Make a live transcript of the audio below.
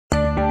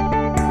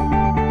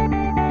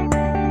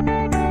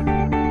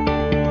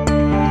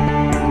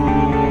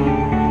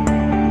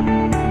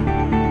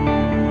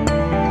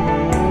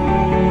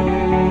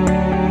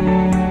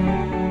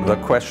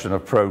question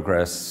of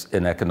progress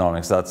in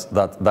economics,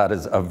 that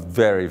is a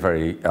very,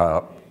 very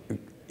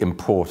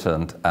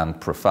important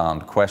and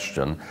profound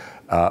question,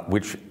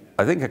 which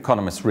I think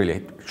economists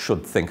really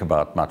should think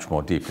about much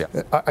more deeply.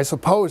 I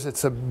suppose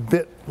it's a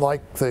bit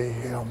like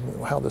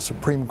how the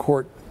Supreme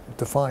Court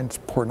defines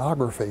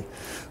pornography.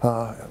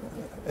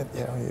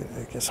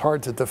 It's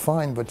hard to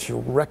define, but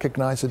you'll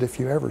recognize it if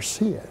you ever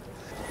see it.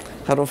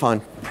 How to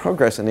find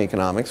progress in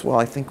economics? Well,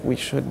 I think we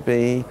should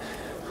be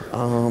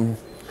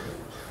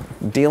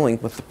dealing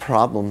with the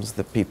problems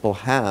that people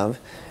have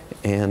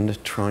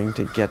and trying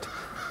to get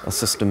a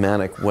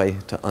systematic way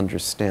to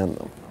understand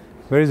them.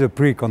 There is a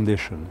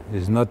precondition,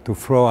 is not to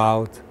throw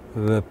out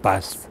the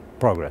past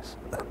progress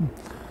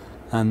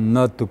and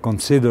not to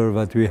consider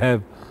that we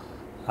have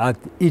at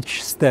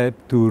each step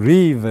to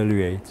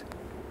reevaluate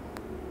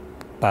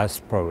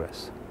past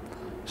progress.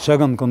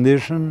 Second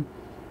condition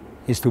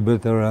is to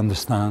better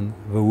understand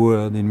the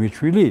world in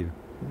which we live.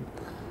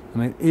 I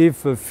mean,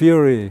 if a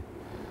theory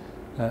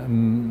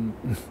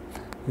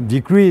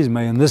decreases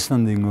my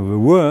understanding of the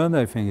world,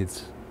 I think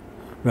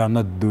we are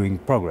not doing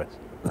progress.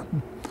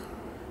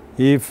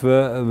 If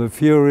the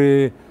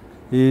theory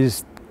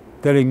is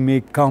telling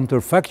me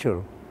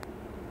counterfactual,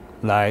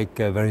 like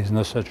there is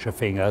no such a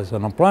thing as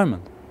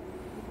unemployment,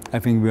 I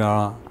think we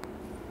are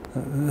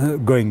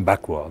going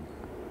backward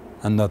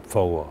and not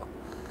forward.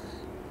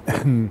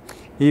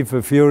 If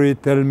a theory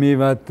tells me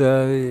that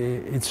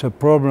it's a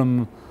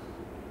problem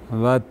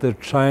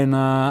that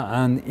China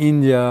and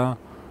India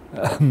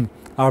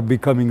are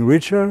becoming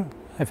richer,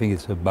 I think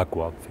it's a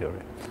backward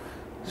theory.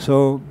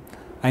 So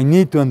I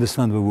need to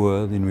understand the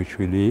world in which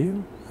we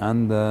live,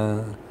 and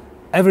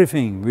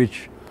everything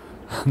which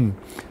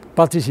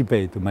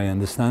participates to my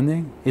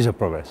understanding is a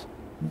progress.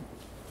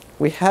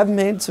 We have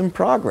made some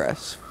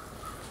progress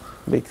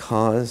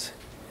because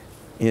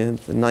in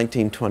the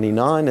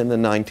 1929 and the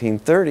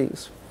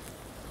 1930s,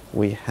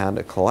 we had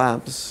a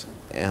collapse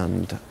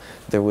and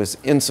there was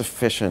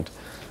insufficient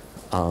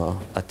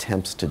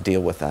attempts to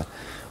deal with that.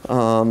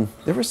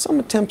 There were some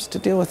attempts to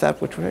deal with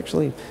that which were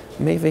actually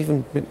may have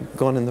even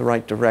gone in the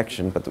right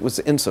direction, but it was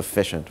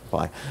insufficient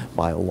by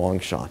a long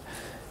shot.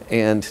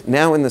 And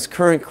now in this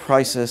current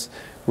crisis,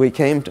 we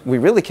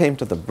really came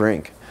to the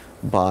brink,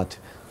 but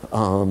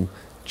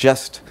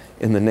just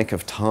in the nick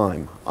of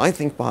time. I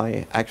think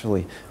by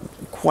actually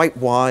quite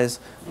wise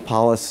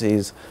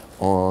policies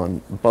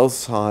on both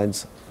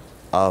sides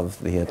of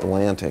the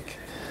Atlantic,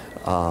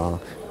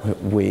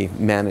 we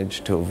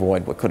managed to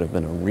avoid what could have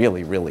been a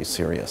really, really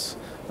serious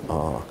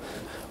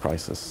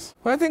crisis.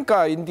 Well, I think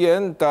in the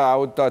end, I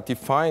would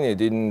define it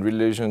in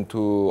relation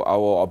to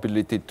our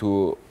ability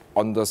to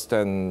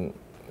understand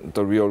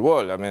the real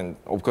world. I mean,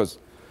 of course,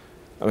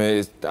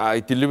 I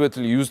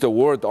deliberately use the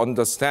word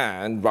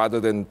understand rather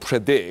than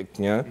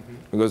predict, yeah?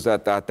 Because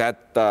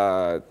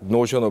that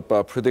notion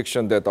of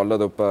prediction that a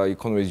lot of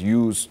economists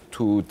use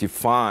to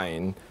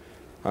define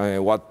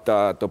what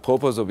the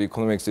purpose of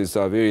economics is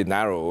very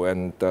narrow,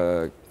 and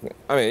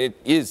it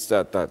is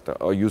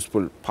a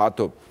useful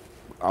part of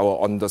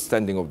our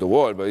understanding of the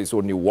world, but it's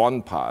only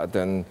one part,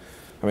 and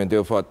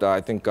therefore I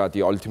think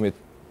the ultimate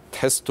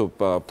test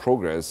of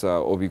progress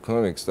of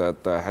economics that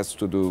has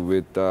to do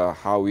with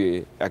how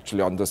we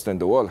actually understand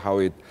the world, how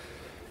it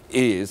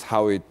is,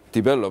 how it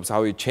develops,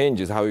 how it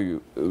changes, how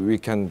we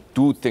can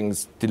do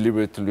things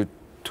deliberately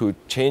to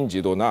change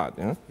it or not.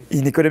 Yeah?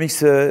 In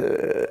economics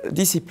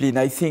discipline,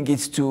 I think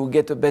it's to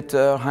get a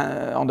better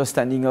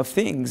understanding of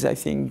things. I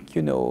think,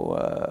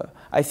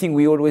 I think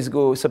we always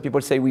go, some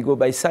people say we go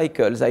by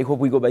cycles. I hope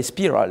we go by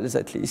spirals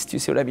at least. You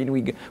see what I mean?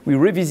 We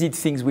revisit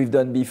things we've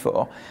done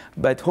before,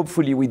 but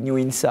hopefully with new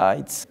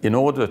insights. In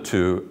order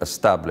to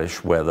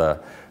establish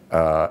whether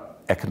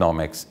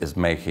economics is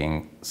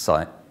making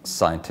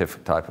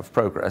scientific type of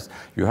progress,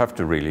 you have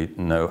to really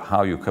know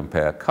how you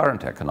compare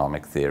current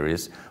economic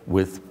theories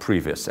with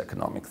previous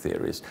economic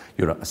theories.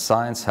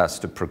 Science has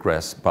to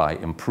progress by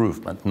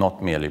improvement,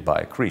 not merely by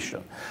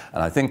accretion.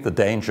 And I think the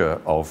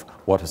danger of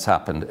what has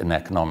happened in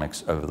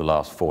economics over the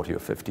last 40 or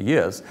 50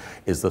 years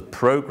is that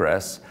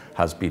progress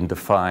has been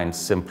defined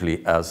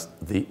simply as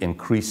the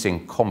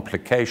increasing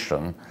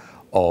complication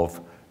of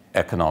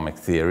economic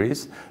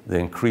theories, the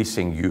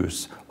increasing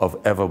use of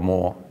ever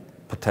more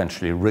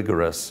potentially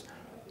rigorous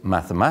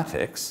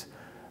mathematics,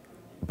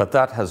 but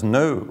that has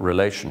no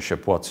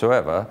relationship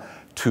whatsoever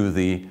to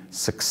the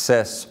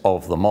success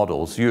of the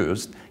models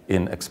used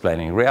in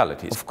explaining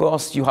realities. Of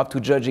course, you have to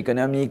judge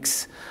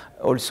economics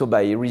also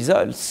by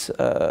results.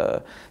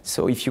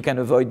 So if you can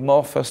avoid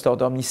more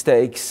first-order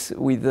mistakes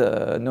with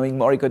knowing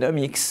more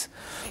economics,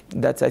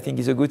 that I think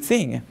is a good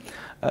thing.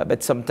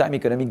 But sometimes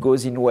economics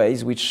goes in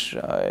ways which,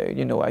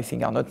 I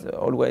think are not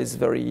always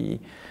very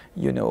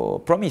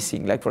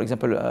promising. Like, for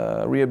example,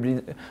 a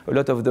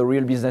lot of the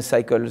real business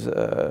cycles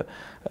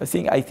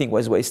thing I think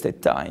was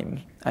wasted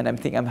time. And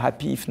I'm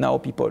happy if now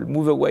people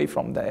move away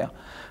from there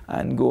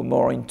and go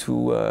more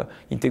into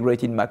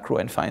integrated macro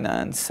and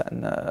finance,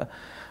 and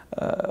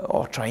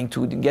or trying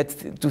to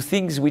get to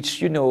things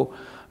which,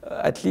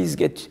 at least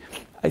get,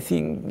 I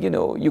think,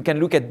 you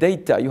can look at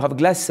data. You have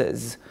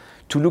glasses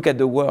to look at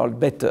the world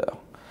better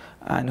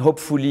and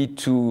hopefully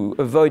to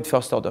avoid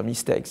first-order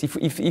mistakes.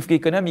 If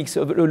economics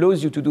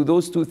allows you to do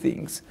those two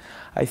things,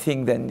 I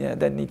think then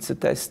it's a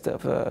test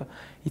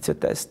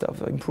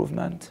of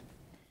improvement.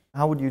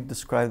 How would you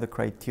describe the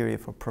criteria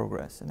for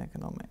progress in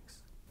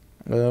economics?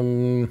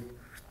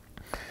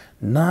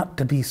 Not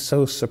to be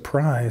so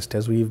surprised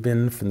as we've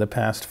been for the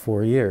past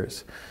 4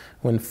 years,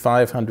 when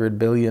 $500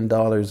 billion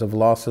of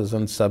losses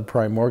on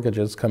subprime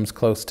mortgages comes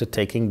close to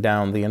taking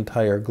down the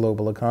entire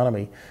global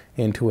economy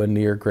into a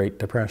near Great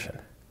Depression.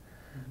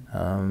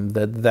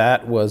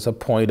 That was a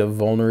point of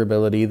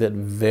vulnerability that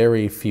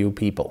very few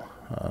people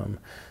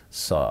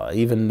saw.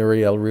 Even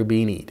Nouriel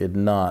Roubini did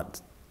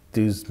not,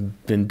 who's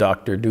been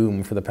Dr.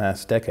 Doom for the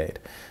past decade,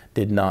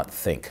 did not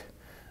think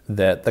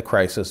that the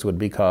crisis would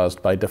be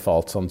caused by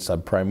defaults on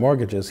subprime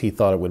mortgages. He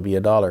thought it would be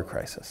a dollar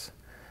crisis.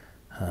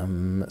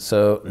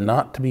 So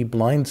not to be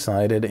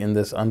blindsided in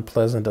this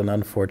unpleasant and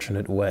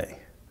unfortunate way.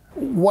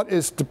 What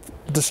is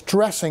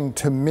distressing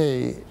to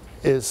me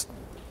is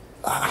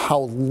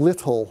how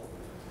little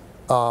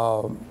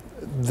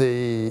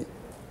the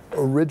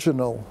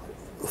original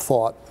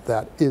thought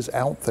that is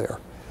out there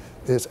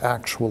is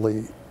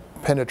actually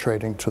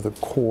penetrating to the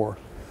core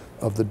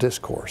of the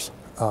discourse.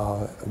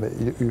 I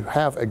mean, you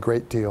have a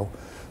great deal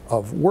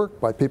of work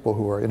by people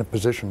who are in a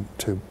position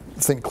to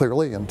think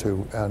clearly and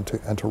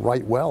to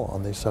write well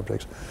on these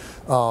subjects,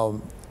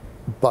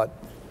 but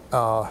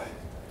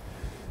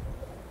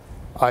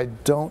I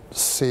don't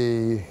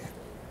see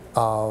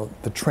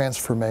the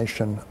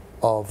transformation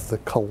of the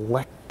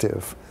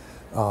collective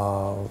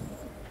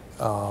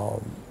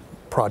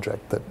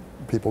project that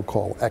people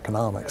call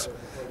economics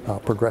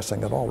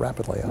progressing at all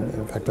rapidly.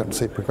 In fact, I don't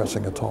see it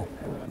progressing at all.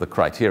 The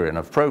criterion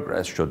of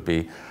progress should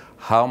be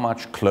how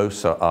much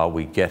closer are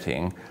we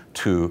getting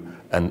to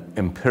an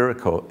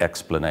empirical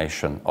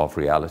explanation of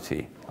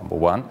reality, number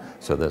one.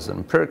 So there's an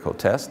empirical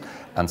test.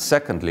 And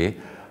secondly,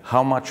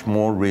 how much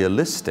more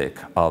realistic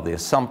are the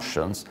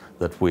assumptions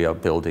that we are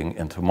building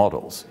into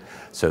models?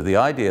 So the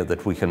idea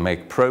that we can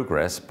make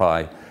progress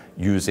by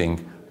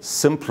using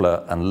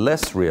simpler and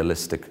less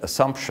realistic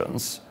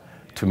assumptions,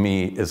 to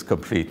me, is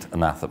complete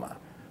anathema.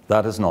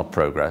 That is not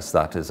progress,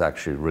 that is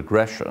actually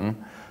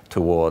regression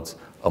towards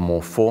a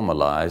more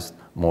formalized,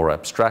 more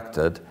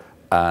abstracted,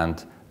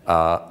 and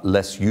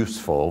less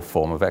useful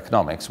form of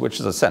economics, which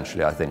is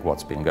essentially, I think,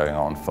 what's been going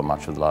on for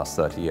much of the last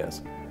 30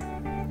 years.